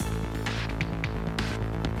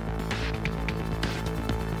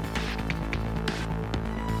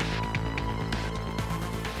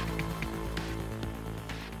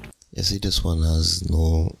You see, this one has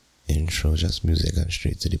no intro, just music and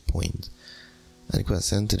straight to the point. And the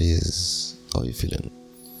question today is, how are you feeling?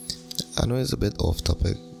 I know it's a bit off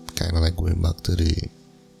topic, kind of like going back to the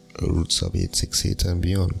roots of 868 and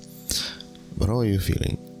beyond. But how are you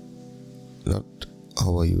feeling? Not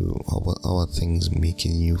how are things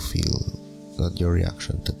making you feel? Not your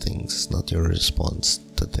reaction to things, not your response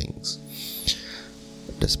to things.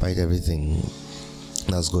 Despite everything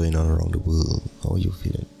that's going on around the world, how are you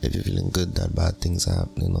feeling? If you're feeling good that bad things are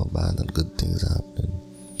happening, or bad that good things are happening,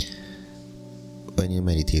 when you're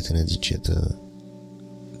meditating, I teach you to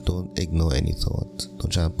don't ignore any thought.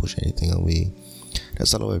 Don't try and push anything away.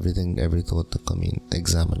 Just allow every thought to come in.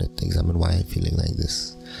 Examine it. Examine why I'm feeling like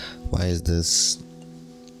this. Why is this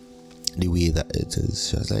the way that it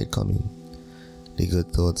is? Just let it come in. The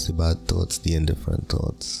good thoughts, the bad thoughts, the indifferent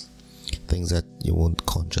thoughts. Things that you won't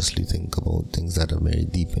consciously think about. Things that are very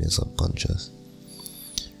deep in your subconscious.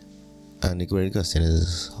 And the great question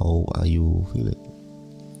is, how are you feeling?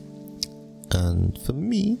 And for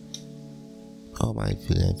me, how am I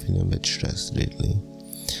feeling? I'm feeling a bit stressed lately.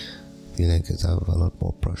 I feel like I have a lot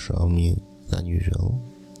more pressure on me than usual.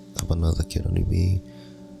 I have another kid on the way.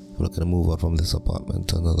 I'm looking to move out from this apartment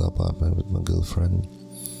to another apartment with my girlfriend.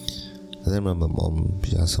 And then my mom,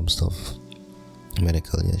 she has some stuff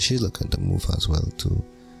medical, yeah, she's looking to move as well too.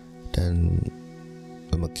 Then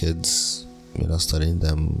with my kids, studying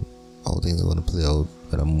them, how things are going to play out,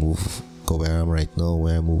 when I move, go where I'm right now,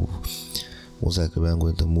 where I move, most likely where I'm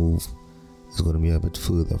going to move is going to be a bit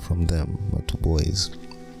further from them, my two boys.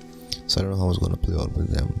 So I don't know how it's going to play out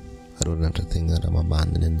with them. I don't have to think that I'm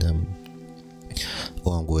abandoning them,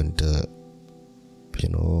 or I'm going to,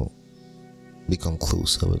 become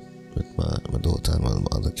closer with my daughter and my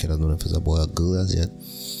other kid. I don't know if it's a boy or girl as yet.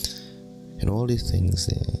 All these things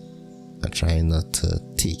there. I try not to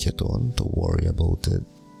take it on, to worry about it,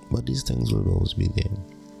 but these things will always be there.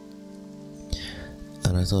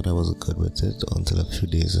 And I thought I was good with it until a few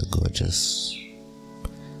days ago. I just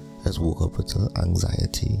woke up with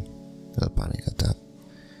anxiety, a panic attack.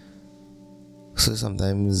 So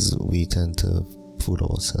sometimes we tend to fool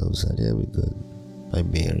ourselves that yeah, we're good by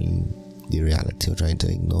burying the reality or trying to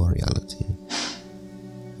ignore reality.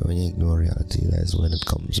 And when you ignore reality, that's when it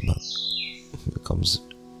comes back. It comes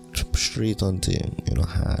straight onto you,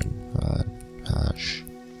 harsh.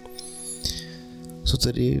 So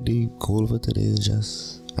today, the goal for today is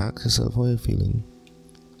just ask yourself how you're feeling.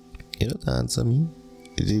 You don't have to answer me.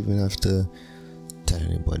 You don't even have to tell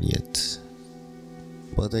anybody yet.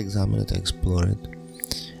 But examine it, explore it.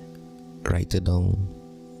 Write it down.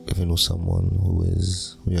 If you know someone who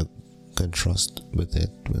you can trust with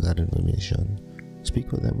that information,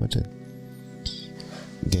 speak with them with it.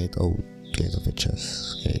 Get it out. Get it off your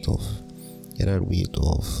chest. Get it off. Get that weight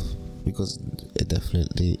off. Because it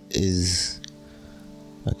definitely is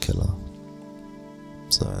a killer.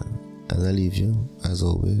 So as I leave you, as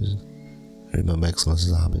always, remember, excellence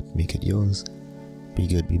is a habit. Make it yours. Be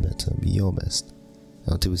good, be better, be your best.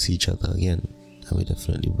 Until we see each other again, and we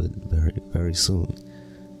definitely will very, very soon.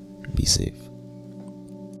 Be safe.